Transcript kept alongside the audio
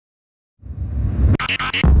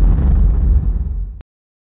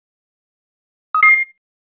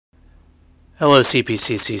Hello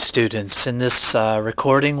CPCC students. In this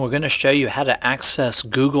recording we're going to show you how to access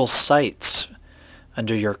Google Sites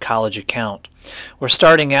under your college account. We're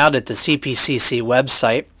starting out at the CPCC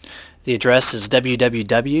website. The address is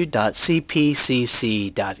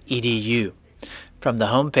www.cpcc.edu. From the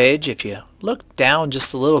home page, if you look down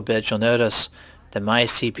just a little bit, you'll notice the My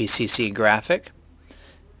CPCC graphic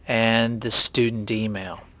and the student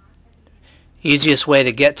email. Easiest way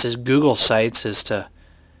to get to Google Sites is to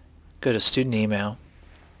go to student email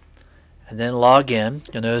and then log in.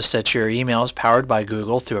 You'll notice that your email is powered by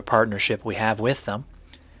Google through a partnership we have with them.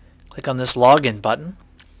 Click on this login button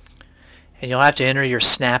and you'll have to enter your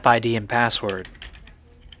Snap ID and password.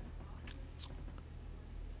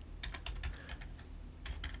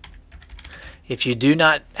 If you do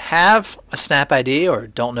not have a Snap ID or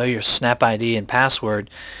don't know your Snap ID and password,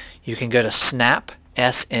 you can go to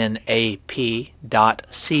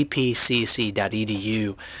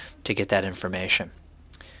snap.cpcc.edu to get that information.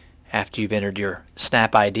 After you've entered your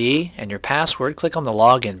Snap ID and your password, click on the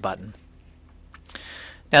login button.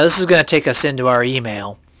 Now this is going to take us into our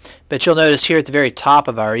email, but you'll notice here at the very top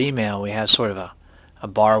of our email we have sort of a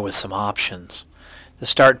bar with some options. The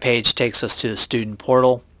start page takes us to the student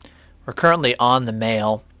portal. We're currently on the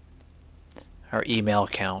mail, our email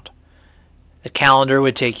account. The calendar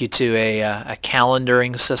would take you to a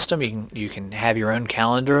calendaring system. You can have your own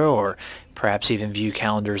calendar or perhaps even view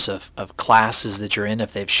calendars of classes that you're in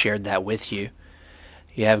if they've shared that with you.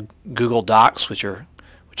 You have Google Docs, which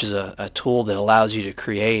is a tool that allows you to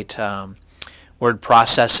create word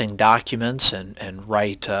processing documents and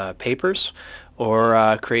write papers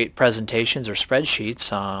or create presentations or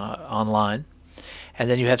spreadsheets online. And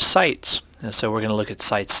then you have Sites. And so we're going to look at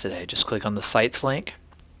Sites today. Just click on the Sites link.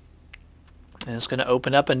 And it's going to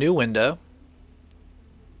open up a new window.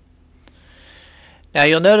 Now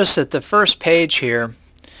you'll notice that the first page here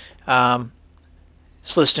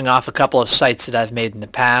is listing off a couple of sites that I've made in the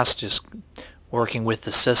past, just working with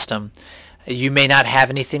the system. You may not have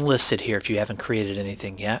anything listed here if you haven't created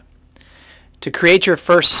anything yet. To create your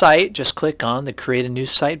first site, just click on the Create a New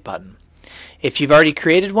Site button. If you've already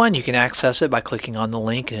created one, you can access it by clicking on the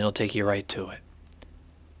link and it'll take you right to it.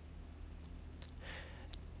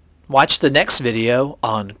 Watch the next video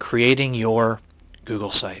on creating your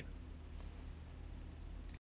Google site.